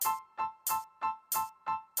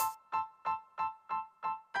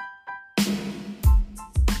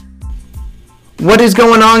What is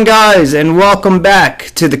going on, guys, and welcome back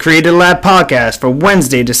to the Creative Lab podcast for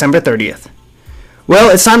Wednesday, December 30th. Well,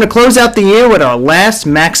 it's time to close out the year with our last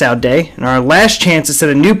max out day and our last chance to set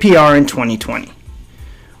a new PR in 2020.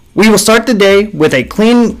 We will start the day with a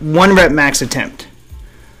clean 1 rep max attempt.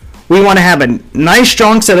 We want to have a nice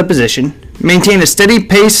strong setup position, maintain a steady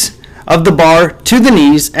pace of the bar to the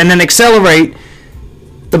knees, and then accelerate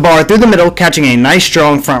the bar through the middle, catching a nice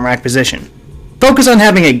strong front rack position. Focus on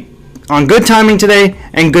having good timing today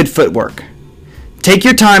and good footwork. Take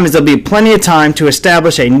your time, as there'll be plenty of time to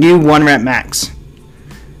establish a new 1 rep max.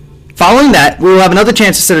 Following that, we will have another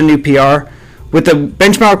chance to set a new PR with the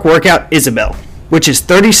benchmark workout Isabel, which is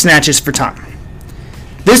 30 snatches for time.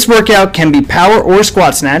 This workout can be power or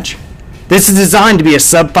squat snatch. This is designed to be a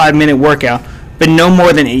sub 5 minute workout, but no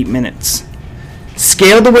more than 8 minutes.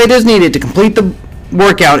 Scale the weight as needed to complete the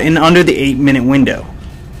workout in under the 8-minute window.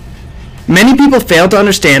 Many people fail to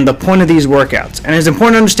understand the point of these workouts, and it's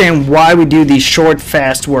important to understand why we do these short,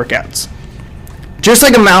 fast workouts. Just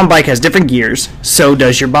like a mountain bike has different gears, so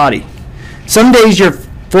does your body. Some days you're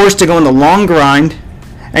forced to go in the long grind,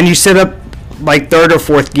 and you set up like 3rd or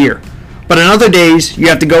 4th gear. But on other days, you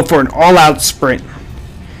have to go for an all-out sprint.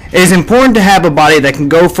 It is important to have a body that can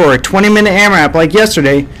go for a 20-minute AMRAP like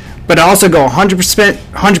yesterday, but also go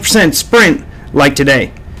 100% sprint like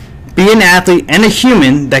today. Be an athlete and a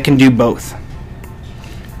human that can do both.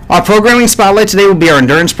 Our programming spotlight today will be our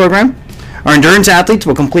endurance program. Our endurance athletes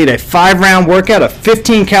will complete a 5-round workout of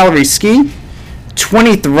 15 calorie ski,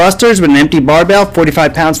 20 thrusters with an empty barbell,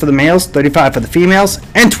 45 pounds for the males, 35 for the females,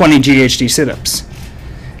 and 20 GHD sit-ups.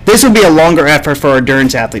 This will be a longer effort for our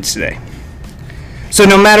endurance athletes today. So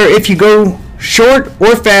no matter if you go short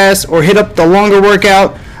or fast or hit up the longer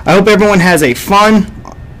workout, I hope everyone has a fun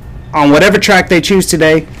on whatever track they choose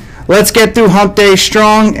today. Let's get through Hump Day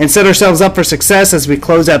strong and set ourselves up for success as we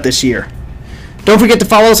close out this year. Don't forget to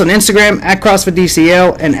follow us on Instagram at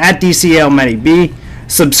CrossFitDCL and at DCLMattyB.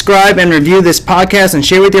 Subscribe and review this podcast and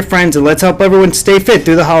share with your friends, and let's help everyone stay fit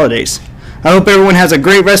through the holidays. I hope everyone has a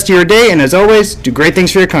great rest of your day, and as always, do great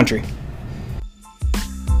things for your country.